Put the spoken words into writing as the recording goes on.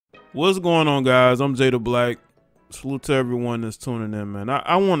What's going on, guys? I'm Jaye the Black. Salute to everyone that's tuning in, man.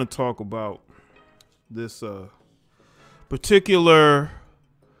 I want to talk about this particular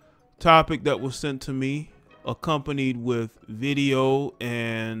topic that was sent to me, accompanied with video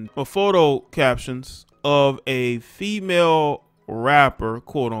and photo captions of a female rapper,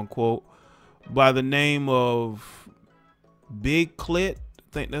 quote unquote, by the name of BigKlit. I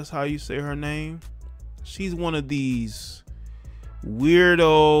think that's how you say her name. She's one of these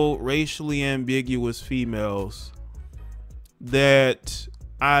weirdo, racially ambiguous females that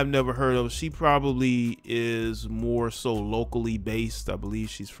I've never heard of. She probably is more so locally based. I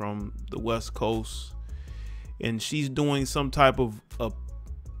believe she's from the West Coast, and she's doing some type of a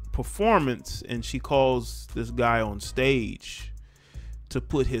performance, and she calls this guy on stage to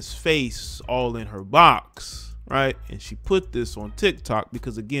put his face all in her box, right? And she put this on TikTok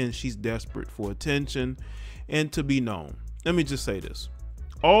because, again, she's desperate for attention and to be known. Let me just say this.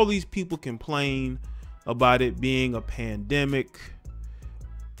 All these people complain about it being a pandemic.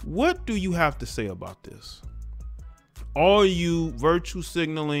 What do you have to say about this? All you virtue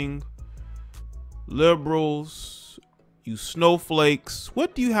signaling liberals, you snowflakes,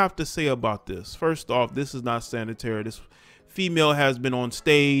 what do you have to say about this? First off, this is not sanitary. This female has been on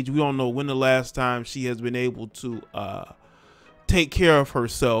stage. We don't know when the last time she has been able to take care of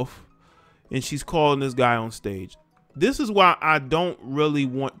herself, and she's calling this guy on stage. This is why I don't really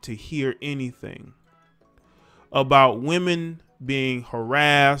want to hear anything about women being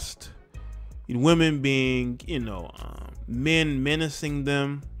harassed, women being, men menacing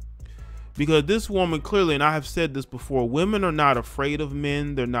them. Because this woman clearly, and I have said this before, women are not afraid of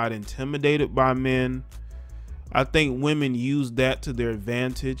men. They're not intimidated by men. I think women use that to their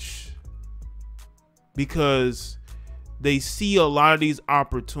advantage because they see a lot of these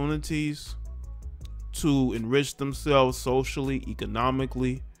opportunities to enrich themselves socially,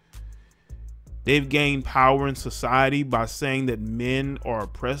 economically. They've gained power in society by saying that men are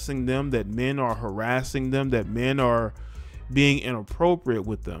oppressing them, that men are harassing them, that men are being inappropriate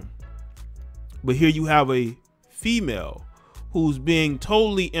with them. But here you have a female who's being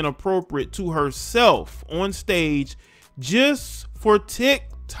totally inappropriate to herself on stage just for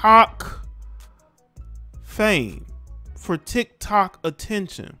TikTok fame, for TikTok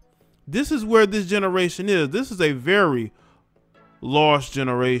attention. This is where this generation is. This is a very lost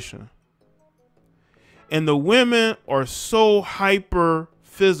generation. And the women are so hyper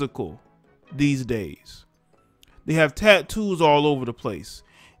physical these days. They have tattoos all over the place.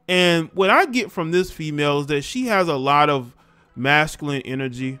 And what I get from this female is that she has a lot of masculine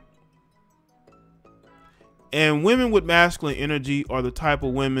energy. And women with masculine energy are the type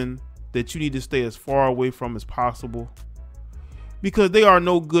of women that you need to stay as far away from as possible, because they are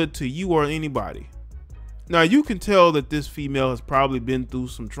no good to you or anybody. Now, you can tell that this female has probably been through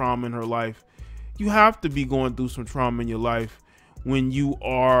some trauma in her life. You have to be going through some trauma in your life when you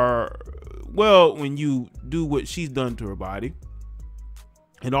are, well, when you do what she's done to her body,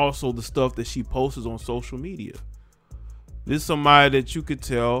 and also the stuff that she posts on social media. This is somebody that you could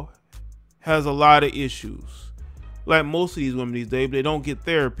tell has a lot of issues. Like most of these women these days, they don't get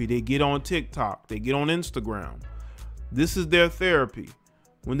therapy. They get on TikTok, they get on Instagram. This is their therapy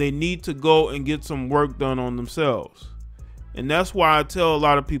when they need to go and get some work done on themselves. And that's why I tell a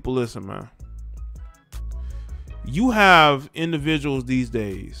lot of people, listen, man, you have individuals these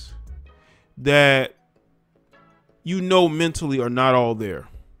days that mentally are not all there.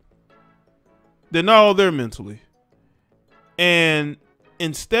 They're not all there mentally. And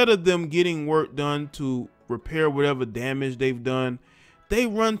instead of them getting work done to repair whatever damage they've done, they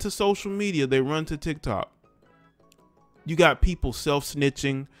run to social media. They run to TikTok. You got people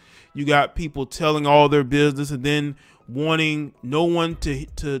self-snitching. You got people telling all their business and then wanting no one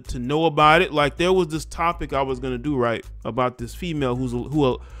to know about it. Like, there was this topic I was going to do, right, about this female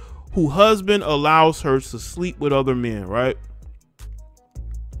who husband allows her to sleep with other men, right?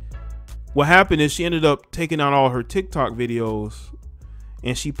 What happened is she ended up taking out all her TikTok videos,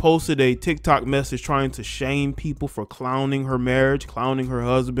 and she posted a TikTok message trying to shame people for clowning her marriage, clowning her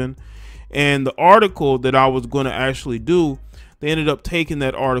husband. And the article that I was going to actually do, they ended up taking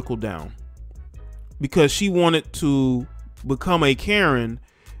that article down because she wanted to become a Karen,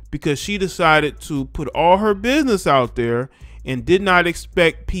 because she decided to put all her business out there and did not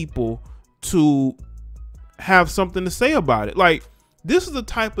expect people to have something to say about it. Like, this is the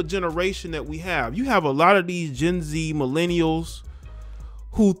type of generation that we have. You have a lot of these Gen Z millennials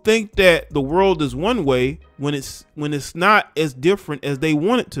who think that the world is one way when it's not as different as they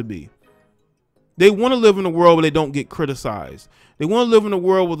want it to be. They want to live in a world where they don't get criticized. They want to live in a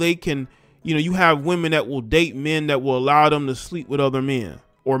world where they can, you have women that will date men that will allow them to sleep with other men.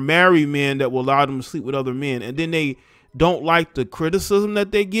 or marry men that will allow them to sleep with other men, and then they don't like the criticism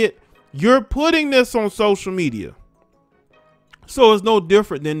that they get, you're putting this on social media. So it's no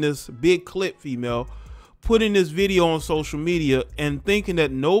different than this BigKlit female putting this video on social media and thinking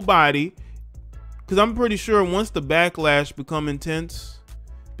that nobody, because I'm pretty sure once the backlash become intense,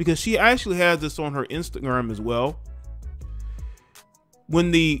 because she actually has this on her Instagram as well,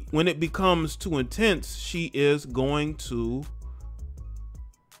 when it becomes too intense, she is going to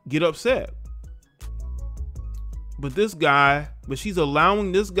get upset. But she's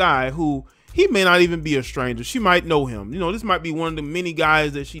allowing this guy, who he may not even be a stranger. She might know him. You know, this might be one of the many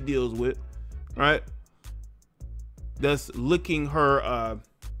guys that she deals with, right? That's licking her,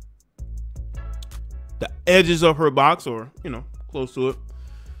 the edges of her box, or, you know, close to it.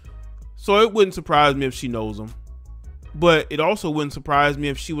 So it wouldn't surprise me if she knows him. But it also wouldn't surprise me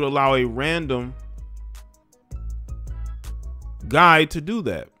if she would allow a random guy to do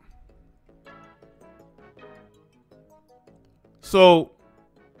that. So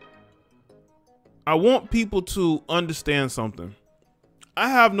I want people to understand something. I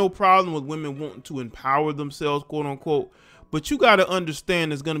have no problem with women wanting to empower themselves, quote unquote, but you got to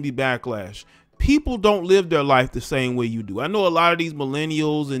understand there's going to be backlash. People don't live their life the same way you do. I know a lot of these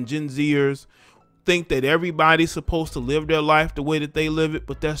millennials and Gen Zers think that everybody's supposed to live their life the way that they live it,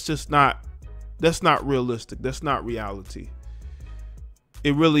 but that's not realistic. That's not reality.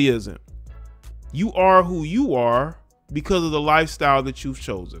 It really isn't. You are who you are because of the lifestyle that you've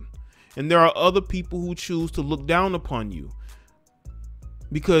chosen. And there are other people who choose to look down upon you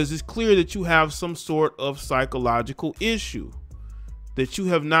because it's clear that you have some sort of psychological issue that you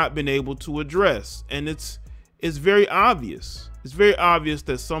have not been able to address. And it's very obvious. It's very obvious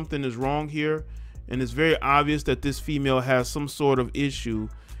that something is wrong here. And it's very obvious that this female has some sort of issue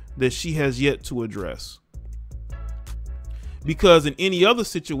that she has yet to address. Because in any other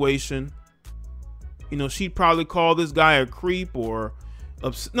situation, you know, she'd probably call this guy a creep or,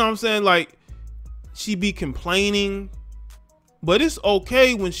 no, I'm saying, like, she'd be complaining. But it's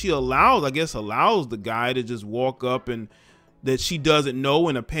okay when she allows the guy to just walk up and that she doesn't know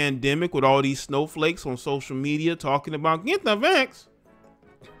in a pandemic with all these snowflakes on social media talking about get the vax.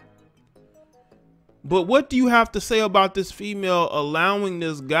 But what do you have to say about this female allowing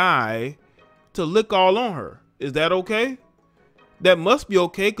this guy to lick all on her? Is that okay? That must be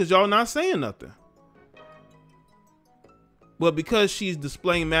okay because y'all not saying nothing. But because she's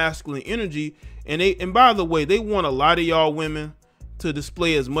displaying masculine energy, and by the way, they want a lot of y'all women to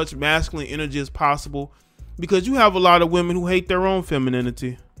display as much masculine energy as possible because you have a lot of women who hate their own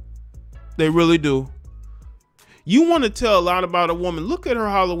femininity. They really do. You want to tell a lot about a woman. Look at her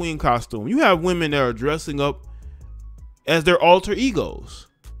Halloween costume. You have women that are dressing up as their alter egos.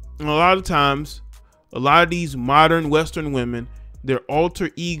 And a lot of times, a lot of these modern Western women, their alter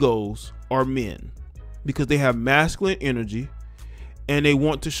egos are men because they have masculine energy and they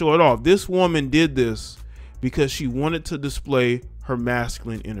want to show it off. This woman did this because she wanted to display her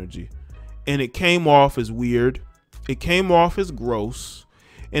masculine energy. And it came off as weird. It came off as gross.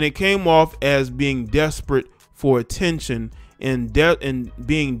 And it came off as being desperate for attention and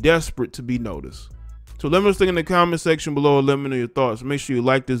being desperate to be noticed. So let me know in the comment section below. Let me know your thoughts. Make sure you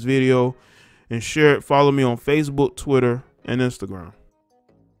like this video and share it. Follow me on Facebook, Twitter, and Instagram.